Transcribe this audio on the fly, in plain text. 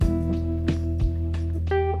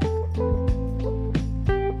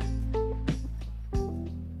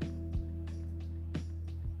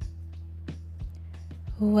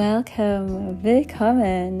Welcome,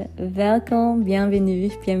 willkommen, welcome, bienvenue,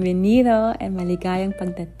 bienvenido, and maligayang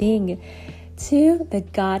pagdating to the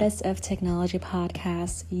Goddess of Technology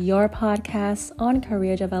podcast, your podcast on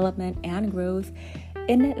career development and growth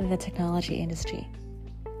in the technology industry.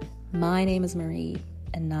 My name is Marie,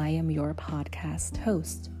 and I am your podcast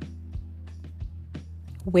host.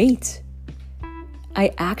 Wait,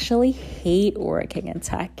 I actually hate working in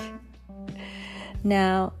tech.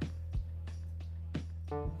 Now,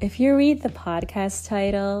 if you read the podcast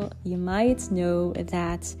title, you might know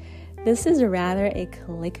that this is rather a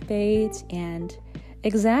clickbait and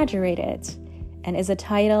exaggerated, and is a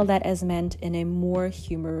title that is meant in a more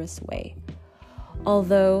humorous way.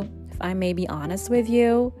 Although, if I may be honest with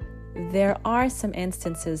you, there are some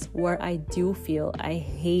instances where I do feel I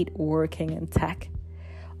hate working in tech.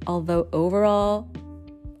 Although overall,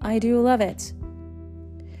 I do love it.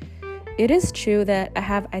 It is true that I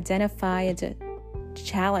have identified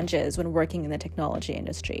challenges when working in the technology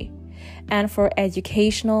industry. And for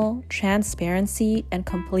educational, transparency, and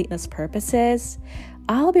completeness purposes,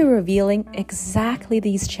 I'll be revealing exactly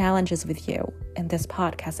these challenges with you in this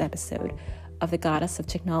podcast episode of the Goddess of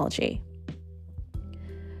Technology.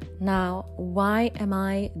 Now, why am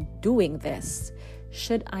I doing this?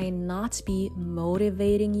 Should I not be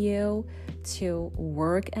motivating you to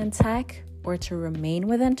work in tech or to remain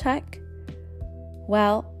within tech?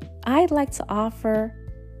 Well, I'd like to offer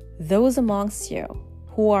those amongst you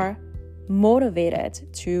who are motivated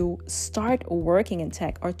to start working in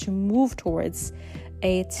tech or to move towards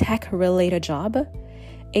a tech-related job,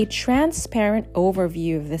 a transparent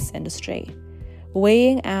overview of this industry,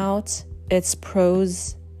 weighing out its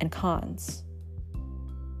pros and cons.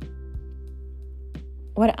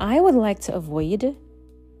 What I would like to avoid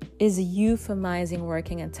is euphemizing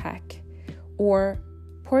working in tech or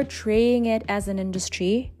portraying it as an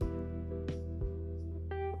industry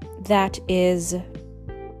that is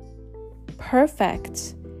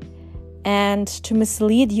perfect and to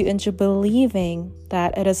mislead you into believing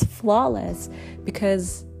that it is flawless,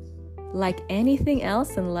 because like anything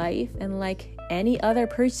else in life and like any other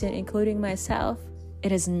person, including myself,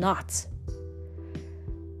 it is not.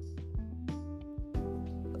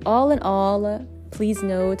 All in all, please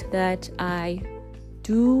note that I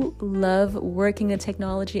do love working in the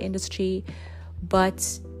technology industry,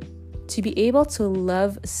 but to be able to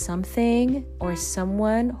love something or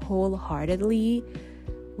someone wholeheartedly,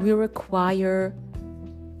 we require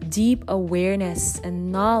deep awareness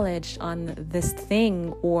and knowledge on this thing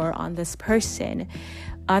or on this person.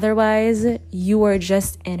 Otherwise, you are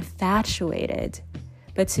just infatuated.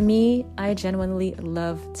 But to me, I genuinely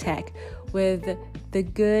love tech, with the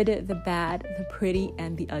good, the bad, the pretty,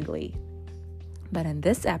 and the ugly. But in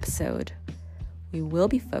this episode, we will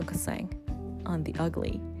be focusing on the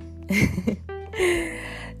ugly.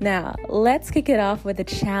 Now, let's kick it off with the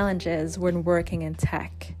challenges when working in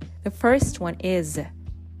tech. The first one is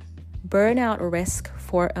burnout risk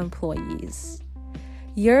for employees.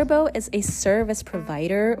 Yerbo is a service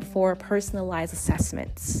provider for personalized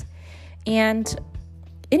assessments. And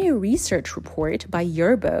in a research report by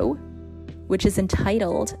Yerbo, which is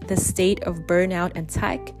entitled The State of Burnout in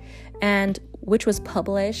Tech, and which was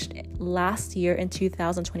published last year in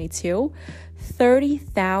 2022,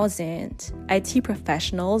 30,000 IT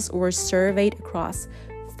professionals were surveyed across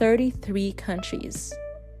 33 countries.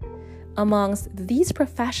 Amongst these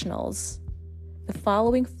professionals, the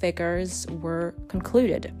following figures were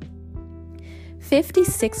concluded.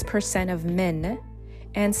 56% of men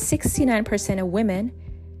and 69% of women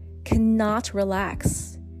cannot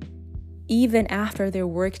relax even after their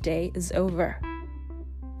workday is over.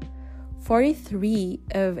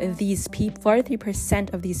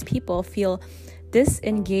 43% of these people feel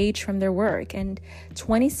disengaged from their work, and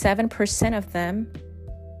 27% of them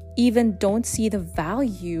even don't see the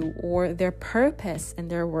value or their purpose in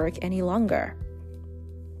their work any longer.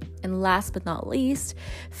 And last but not least,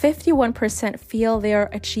 51% feel they are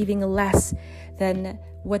achieving less than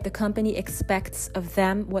what the company expects of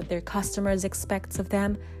them, what their customers expect of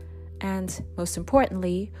them, and most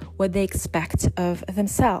importantly, what they expect of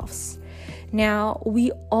themselves. Now,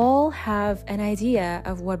 we all have an idea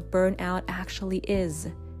of what burnout actually is,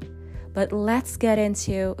 but let's get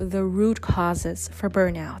into the root causes for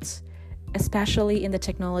burnout, especially in the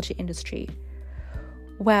technology industry.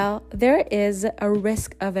 Well, there is a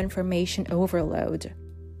risk of information overload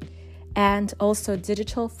and also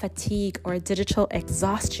digital fatigue or digital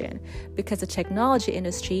exhaustion, because the technology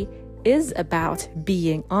industry is about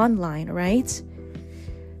being online, right?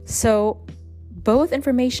 So both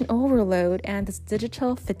information overload and this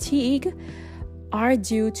digital fatigue are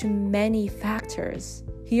due to many factors.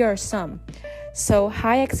 Here are some. So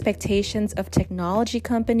high expectations of technology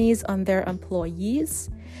companies on their employees,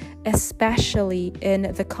 especially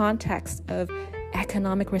in the context of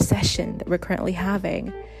economic recession that we're currently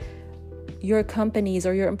having. Your company's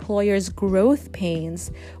or your employer's growth pains,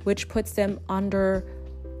 which puts them under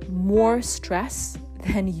more stress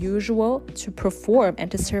than usual to perform and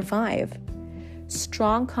to survive.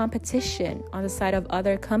 Strong competition on the side of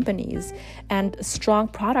other companies and strong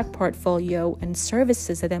product portfolio and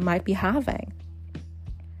services that they might be having.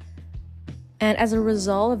 And as a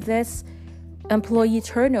result of this, employee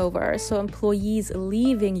turnover, so employees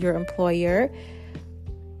leaving your employer,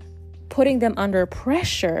 putting them under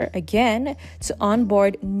pressure again to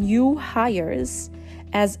onboard new hires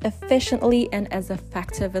as efficiently and as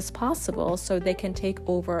effective as possible so they can take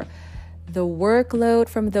over the workload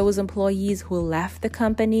from those employees who left the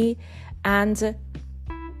company and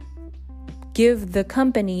give the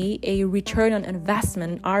company a return on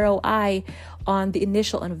investment, ROI, on the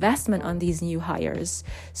initial investment on these new hires.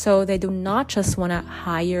 So they do not just want to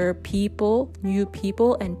hire new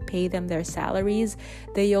people, and pay them their salaries.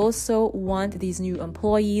 They also want these new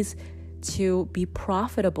employees to be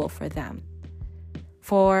profitable for them,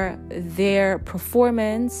 for their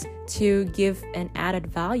performance to give an added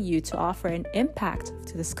value, to offer an impact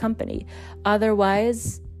to this company.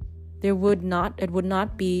 Otherwise, it would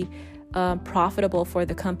not be profitable for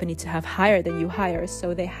the company to have hired the new hires.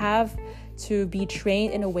 So they have to be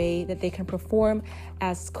trained in a way that they can perform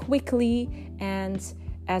as quickly and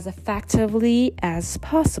as effectively as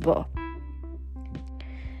possible.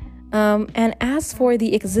 And as for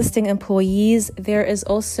the existing employees, there is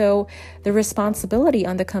also the responsibility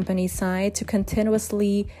on the company side to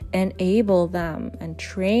continuously enable them and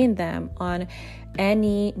train them on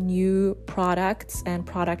any new products and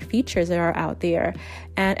product features that are out there.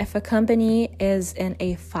 And if a company is in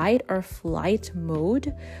a fight or flight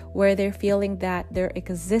mode where they're feeling that their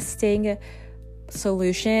existing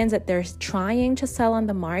solutions that they're trying to sell on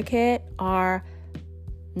the market are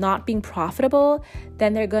not being profitable,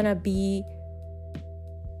 then they're gonna be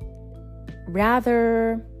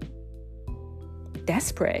rather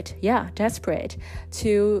desperate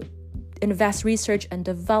to invest research and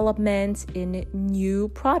development in new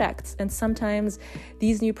products. And sometimes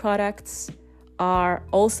these new products are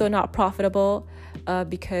also not profitable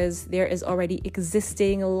because there is already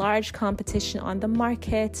existing large competition on the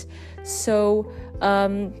market. So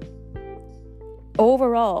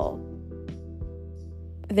overall,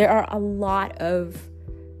 there are a lot of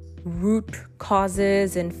root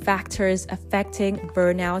causes and factors affecting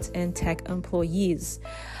burnout in tech employees.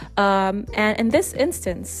 And in this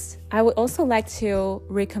instance, I would also like to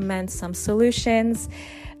recommend some solutions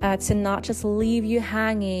to not just leave you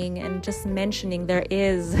hanging and just mentioning there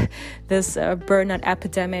is this burnout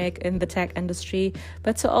epidemic in the tech industry,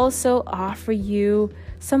 but to also offer you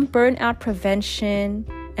some burnout prevention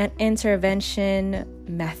and intervention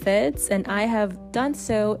methods. And I have done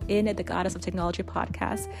so in the Goddess of Technology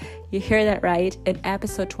podcast. You hear that right. In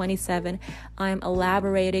episode 27, I'm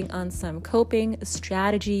elaborating on some coping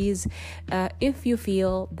strategies. If you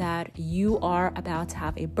feel that you are about to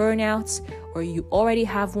have a burnout, or you already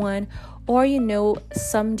have one, or you know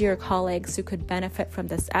some dear colleagues who could benefit from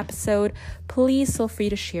this episode, please feel free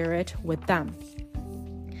to share it with them.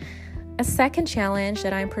 A second challenge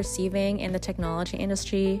that I'm perceiving in the technology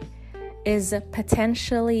industry is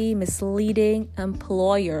potentially misleading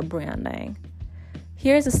employer branding.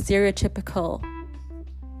 Here's a stereotypical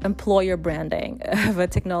employer branding of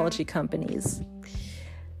technology companies.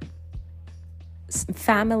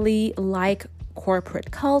 Family-like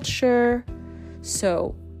corporate culture.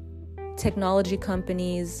 So technology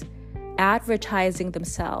companies advertising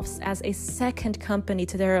themselves as a second company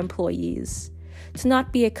to their employees. To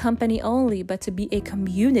not be a company only, but to be a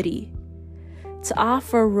community. To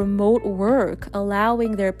offer remote work,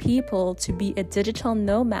 allowing their people to be a digital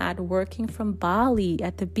nomad working from Bali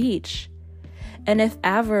at the beach. And if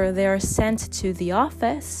ever they are sent to the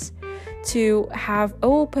office, to have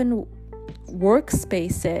open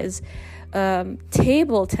workspaces,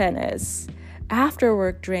 table tennis, after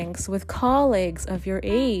work drinks with colleagues of your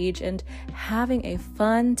age, and having a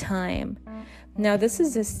fun time. Now, this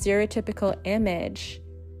is a stereotypical image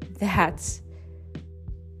that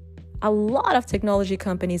a lot of technology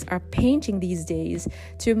companies are painting these days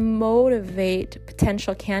to motivate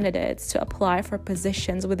potential candidates to apply for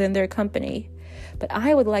positions within their company. But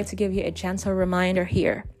I would like to give you a gentle reminder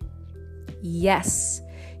here. Yes,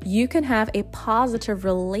 You can have a positive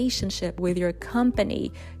relationship with your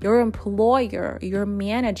company, your employer, your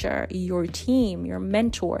manager, your team, your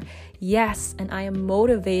mentor. Yes, and I am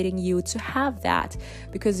motivating you to have that,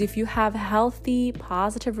 because if you have healthy,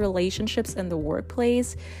 positive relationships in the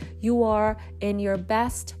workplace, you are in your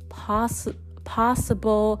best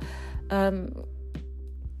possible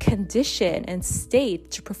condition and state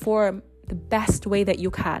to perform the best way that you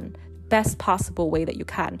can. Best possible way that you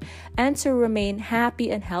can, and to remain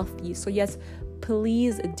happy and healthy. So yes,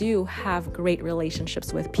 please do have great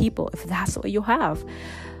relationships with people if that's what you have.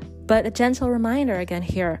 But a gentle reminder again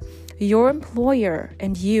here, your employer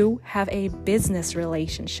and you have a business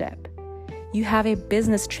relationship. You have a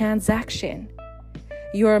business transaction.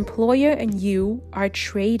 Your employer and you are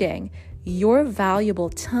trading your valuable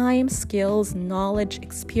time, skills, knowledge,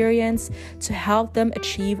 experience to help them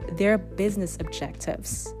achieve their business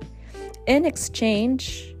objectives. In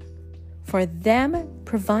exchange for them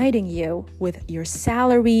providing you with your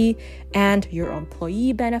salary and your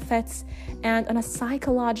employee benefits, and on a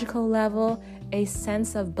psychological level, a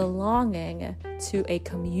sense of belonging to a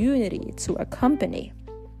community, to a company,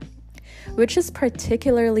 which is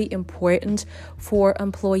particularly important for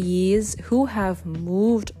employees who have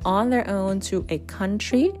moved on their own to a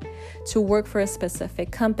country to work for a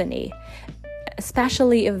specific company,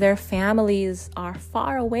 especially if their families are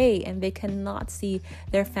far away and they cannot see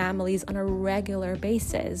their families on a regular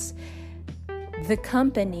basis. The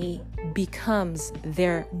company becomes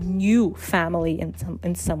their new family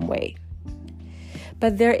in some way.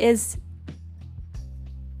 But there is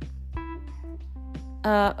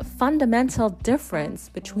a fundamental difference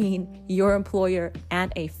between your employer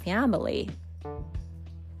and a family.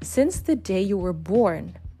 Since the day you were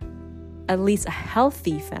born, at least a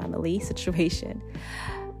healthy family situation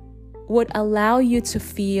would allow you to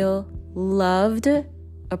feel loved,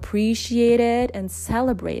 appreciated, and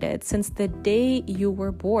celebrated since the day you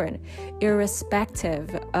were born, irrespective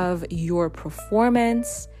of your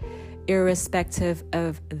performance, irrespective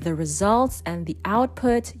of the results and the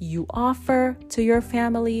output you offer to your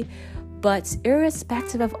family. But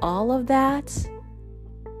irrespective of all of that,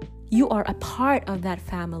 you are a part of that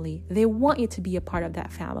family. They want you to be a part of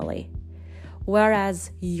that family.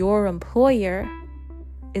 Whereas your employer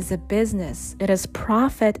is a business, it is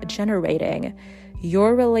profit generating.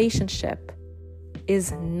 Your relationship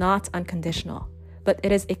is not unconditional, but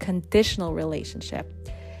it is a conditional relationship.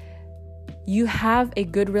 You have a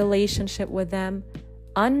good relationship with them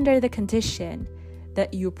under the condition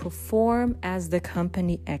that you perform as the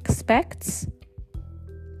company expects.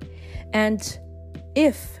 And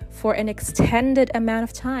if for an extended amount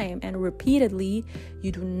of time and repeatedly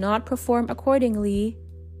you do not perform accordingly,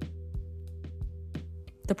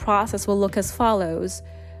 the process will look as follows.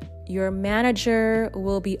 Your manager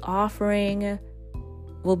will be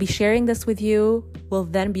sharing this with you, will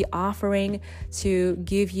then be offering to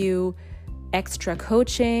give you extra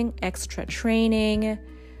coaching, extra training.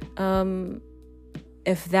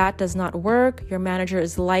 If that does not work, your manager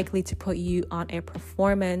is likely to put you on a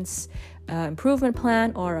performance improvement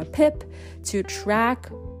plan or a PIP to track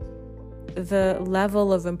the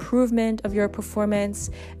level of improvement of your performance.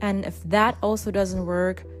 And if that also doesn't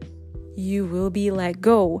work, you will be let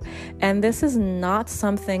go. And this is not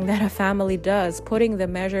something that a family does, putting the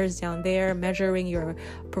measures down there, measuring your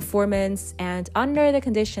performance, and under the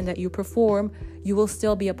condition that you perform, you will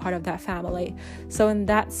still be a part of that family. So in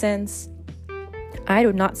that sense, I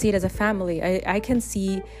do not see it as a family. I can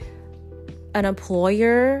see an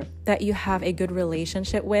employer that you have a good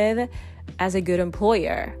relationship with as a good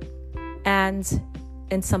employer. And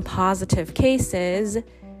in some positive cases,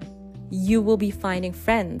 you will be finding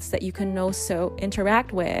friends that you can also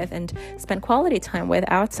interact with and spend quality time with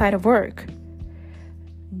outside of work.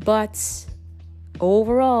 But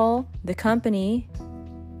overall, the company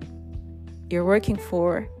you're working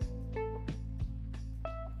for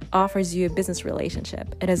offers you a business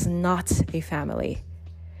relationship. It is not a family.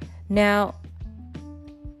 Now,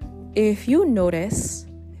 if you notice,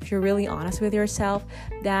 if you're really honest with yourself,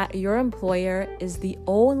 that your employer is the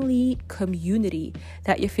only community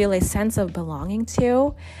that you feel a sense of belonging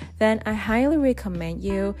to, then I highly recommend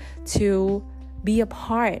you to be a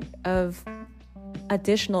part of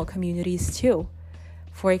additional communities too.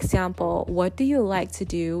 For example, what do you like to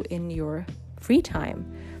do in your free time?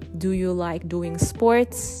 Do you like doing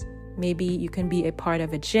sports? Maybe you can be a part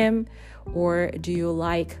of a gym. Or do you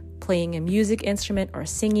like playing a music instrument or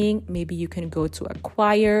singing? Maybe you can go to a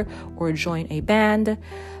choir or join a band.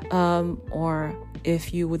 Or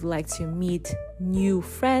if you would like to meet new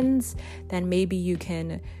friends, then maybe you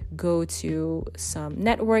can go to some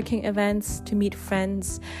networking events to meet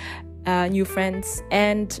friends. new friends.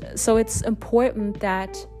 And so it's important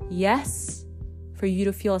that, yes, for you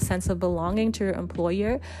to feel a sense of belonging to your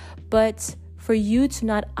employer, but for you to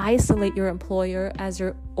not isolate your employer as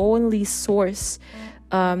your only source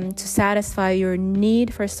to satisfy your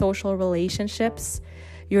need for social relationships,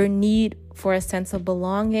 your need for a sense of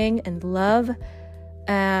belonging and love,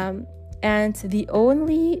 and the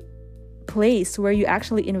only place where you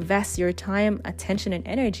actually invest your time, attention, and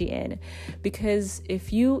energy in. Because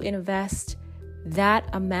if you invest that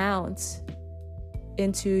amount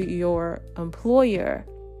into your employer,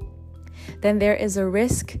 then there is a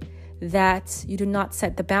risk that you do not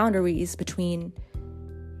set the boundaries between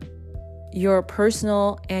your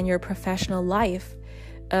personal and your professional life.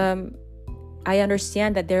 I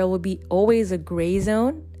understand that there will be always a gray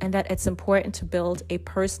zone, and that it's important to build a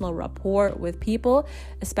personal rapport with people,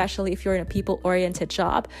 especially if you're in a people-oriented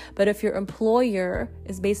job. But if your employer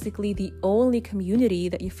is basically the only community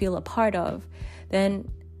that you feel a part of, then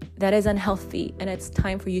that is unhealthy, and it's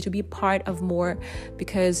time for you to be part of more,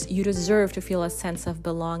 because you deserve to feel a sense of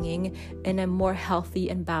belonging in a more healthy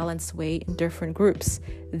and balanced way in different groups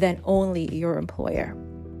than only your employer.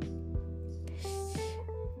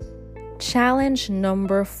 Challenge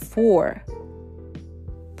number 4: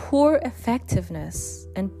 poor effectiveness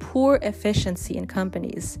and poor efficiency in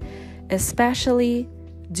companies, especially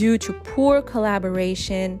due to poor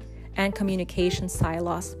collaboration and communication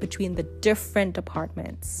silos between the different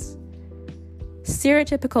departments.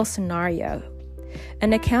 Stereotypical scenario: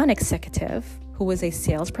 an account executive who is a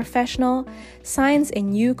sales professional signs a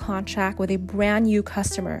new contract with a brand new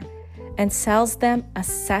customer and sells them a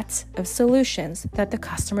set of solutions that the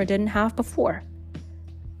customer didn't have before.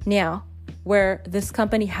 Now, where this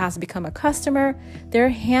company has become a customer, they're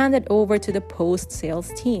handed over to the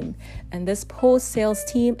post-sales team. And this post-sales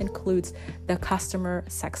team includes the customer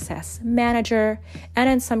success manager, and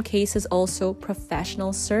in some cases also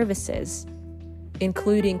professional services,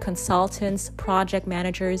 including consultants, project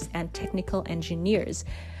managers, and technical engineers.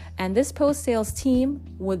 And this post-sales team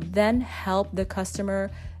would then help the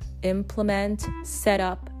customer implement, set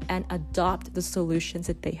up, and adopt the solutions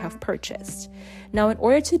that they have purchased. Now, in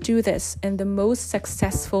order to do this in the most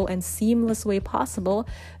successful and seamless way possible,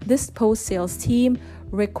 this post-sales team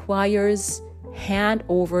requires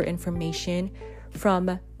handover information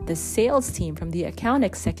from the sales team, from the account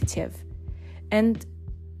executive. And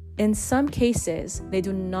in some cases, they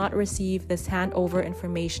do not receive this handover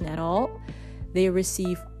information at all. They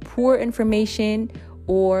receive poor information,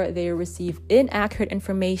 or they receive inaccurate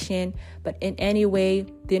information, but in any way,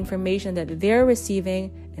 the information that they're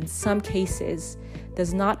receiving in some cases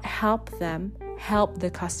does not help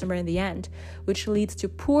the customer in the end, which leads to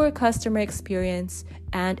poor customer experience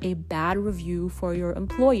and a bad review for your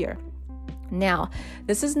employer. Now,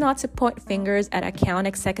 this is not to point fingers at account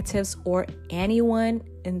executives or anyone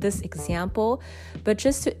in this example, but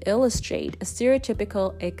just to illustrate a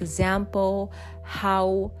stereotypical example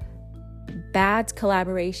how bad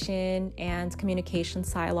collaboration and communication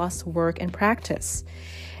silos work in practice.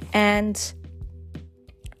 And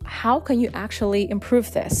how can you actually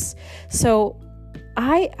improve this? So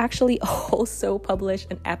I actually also published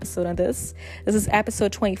an episode on this. This is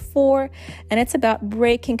episode 24, and it's about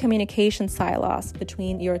breaking communication silos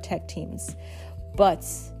between your tech teams. But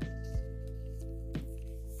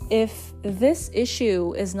if this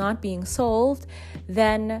issue is not being solved,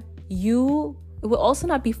 then it will also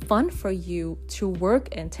not be fun for you to work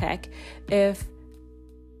in tech if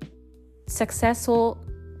successful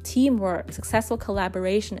teamwork, successful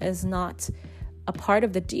collaboration is not a part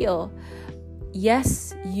of the deal.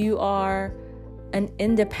 Yes, you are an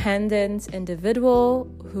independent individual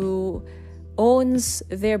who owns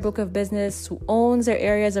their book of business, who owns their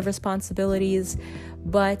areas of responsibilities,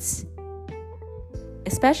 but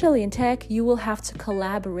especially in tech, you will have to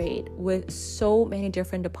collaborate with so many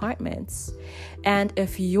different departments. And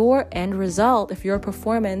if your end result, if your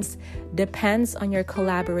performance depends on your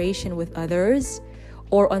collaboration with others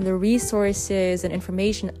or on the resources and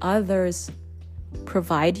information others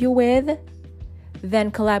provide you with,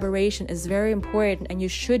 then collaboration is very important, and you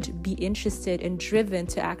should be interested and driven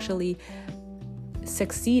to actually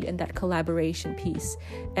succeed in that collaboration piece,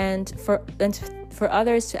 and for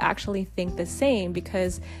others to actually think the same,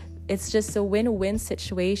 because it's just a win-win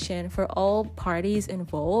situation for all parties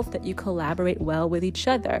involved that you collaborate well with each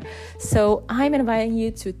other. So I'm inviting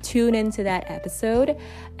you to tune into that episode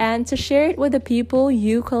and to share it with the people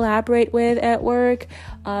you collaborate with at work,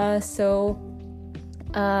 so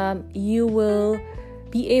you will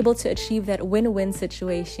be able to achieve that win-win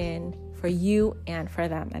situation for you and for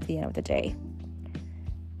them at the end of the day.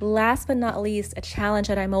 last but not least, a challenge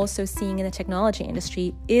that I'm also seeing in the technology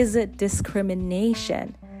industry is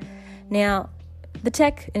discrimination. Now, the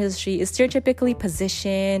tech industry is stereotypically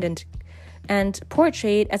positioned and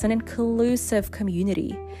portrayed as an inclusive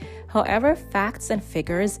community. However, facts and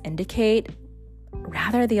figures indicate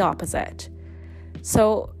rather the opposite.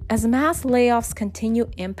 So, as mass layoffs continue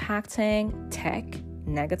impacting tech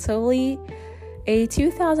negatively, a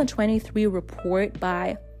 2023 report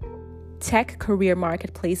by tech career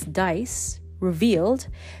marketplace Dice revealed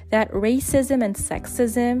that racism and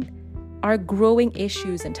sexism are growing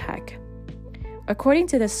issues in tech. According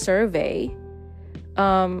to the survey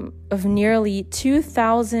of nearly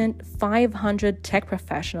 2,500 tech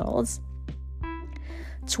professionals,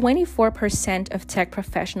 24% of tech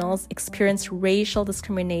professionals experienced racial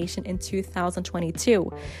discrimination in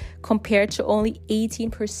 2022, compared to only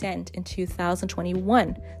 18% in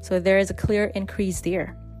 2021. So there is a clear increase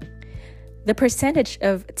there. The percentage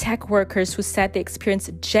of tech workers who said they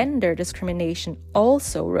experienced gender discrimination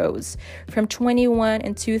also rose from 21%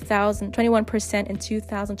 in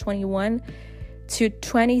 2021 to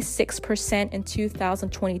 26% in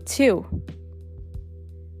 2022.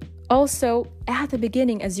 Also, at the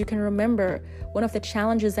beginning, as you can remember, one of the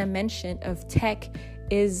challenges I mentioned of tech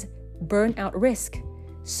is burnout risk.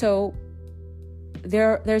 So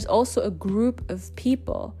there's also a group of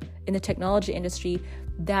people in the technology industry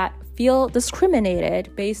that feel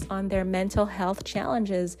discriminated based on their mental health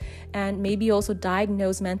challenges and maybe also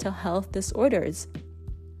diagnose mental health disorders.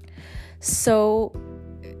 So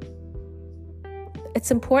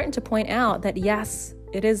it's important to point out that yes,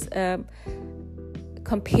 it is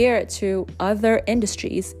compared to other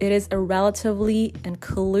industries, it is a relatively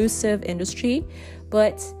inclusive industry,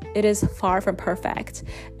 but it is far from perfect.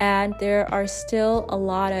 And there are still a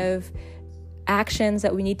lot of actions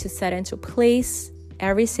that we need to set into place,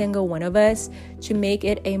 every single one of us, to make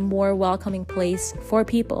it a more welcoming place for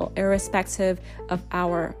people, irrespective of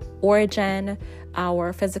our origin,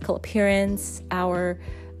 our physical appearance, our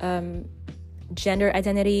gender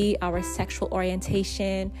identity, our sexual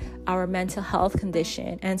orientation, our mental health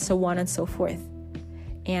condition, and so on and so forth.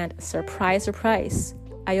 And surprise, surprise,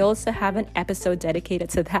 I also have an episode dedicated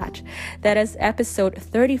to that. That is episode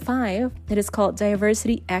 35. It is called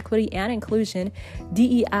Diversity, Equity, and Inclusion,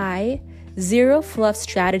 DEI, Zero Fluff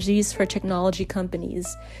Strategies for Technology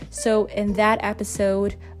Companies. So in that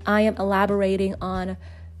episode, I am elaborating on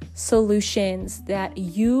solutions that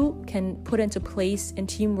you can put into place in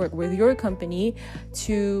teamwork with your company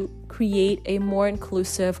to create a more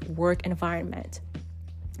inclusive work environment.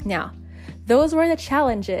 Now, those were the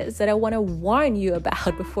challenges that I want to warn you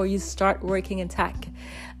about before you start working in tech.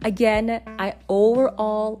 Again, I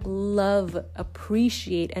overall love,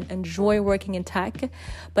 appreciate, and enjoy working in tech,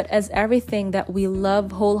 but as everything that we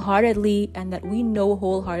love wholeheartedly and that we know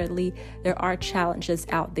wholeheartedly, there are challenges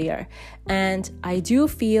out there. And I do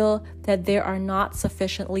feel that they are not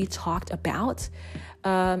sufficiently talked about.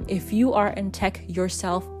 If you are in tech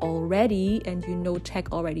yourself already and you know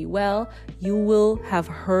tech already well, you will have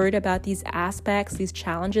heard about these aspects, these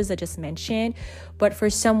challenges I just mentioned. But for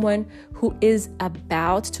someone who is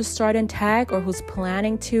about to start in tech or who's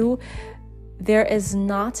planning to, there is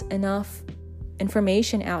not enough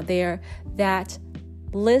information out there that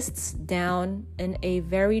lists down in a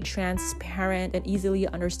very transparent and easily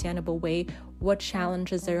understandable way what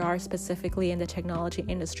challenges there are specifically in the technology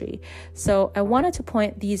industry. So I wanted to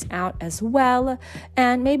point these out as well.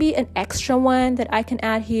 And maybe an extra one that I can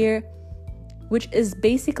add here, which is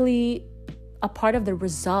basically a part of the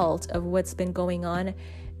result of what's been going on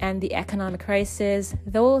and the economic crisis.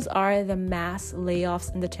 Those are the mass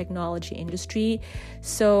layoffs in the technology industry.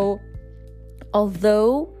 So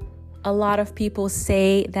although a lot of people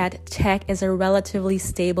say that tech is a relatively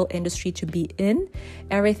stable industry to be in,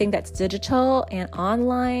 everything that's digital and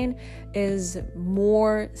online is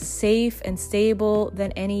more safe and stable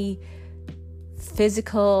than any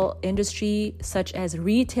physical industry, such as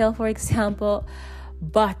retail, for example.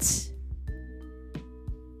 But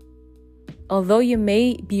although you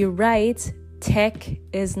may be right, tech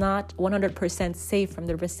is not 100% safe from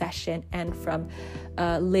the recession and from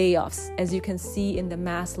layoffs, as you can see in the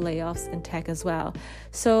mass layoffs in tech as well.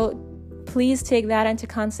 So please take that into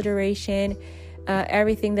consideration,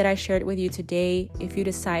 everything that I shared with you today, if you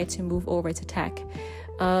decide to move over to tech.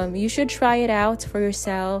 You should try it out for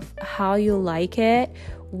yourself, how you like it,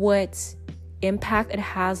 what impact it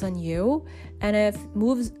has on you, and if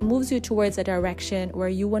moves you towards a direction where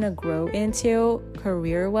you want to grow into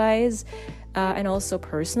career-wise, and also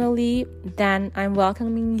personally, then I'm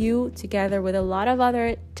welcoming you together with a lot of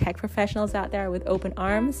other tech professionals out there with open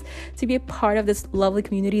arms to be a part of this lovely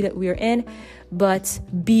community that we're in. But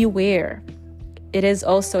beware, it is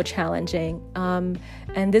also challenging.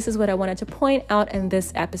 And this is what I wanted to point out in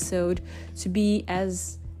this episode, to be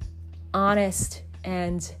as honest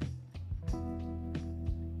and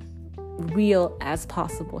real as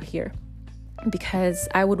possible here, because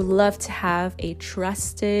I would love to have a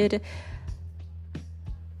trusted,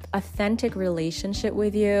 authentic relationship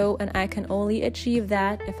with you, and I can only achieve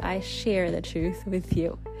that if I share the truth with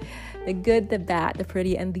you. The good, the bad, the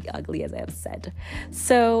pretty, and the ugly, as I have said.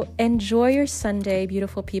 So enjoy your Sunday,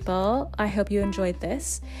 beautiful people. I hope you enjoyed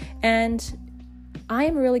this. And I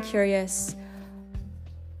am really curious,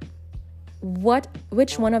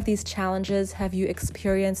 which one of these challenges have you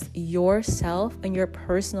experienced yourself in your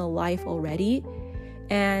personal life already?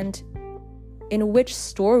 And in which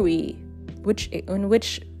story, in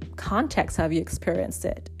which context have you experienced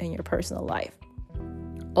it in your personal life?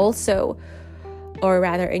 Also, or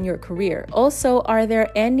rather in your career. Also, are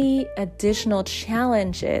there any additional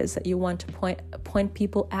challenges that you want to point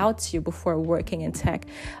people out to before working in tech?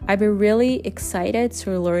 I'd be really excited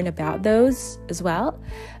to learn about those as well.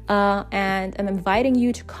 And I'm inviting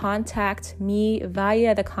you to contact me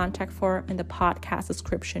via the contact form in the podcast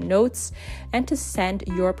description notes, and to send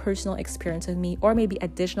your personal experience with me, or maybe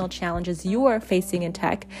additional challenges you are facing in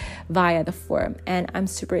tech, via the form. And I'm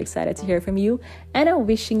super excited to hear from you. And I'm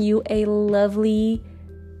wishing you a lovely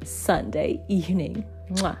Sunday evening.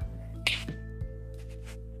 Mwah.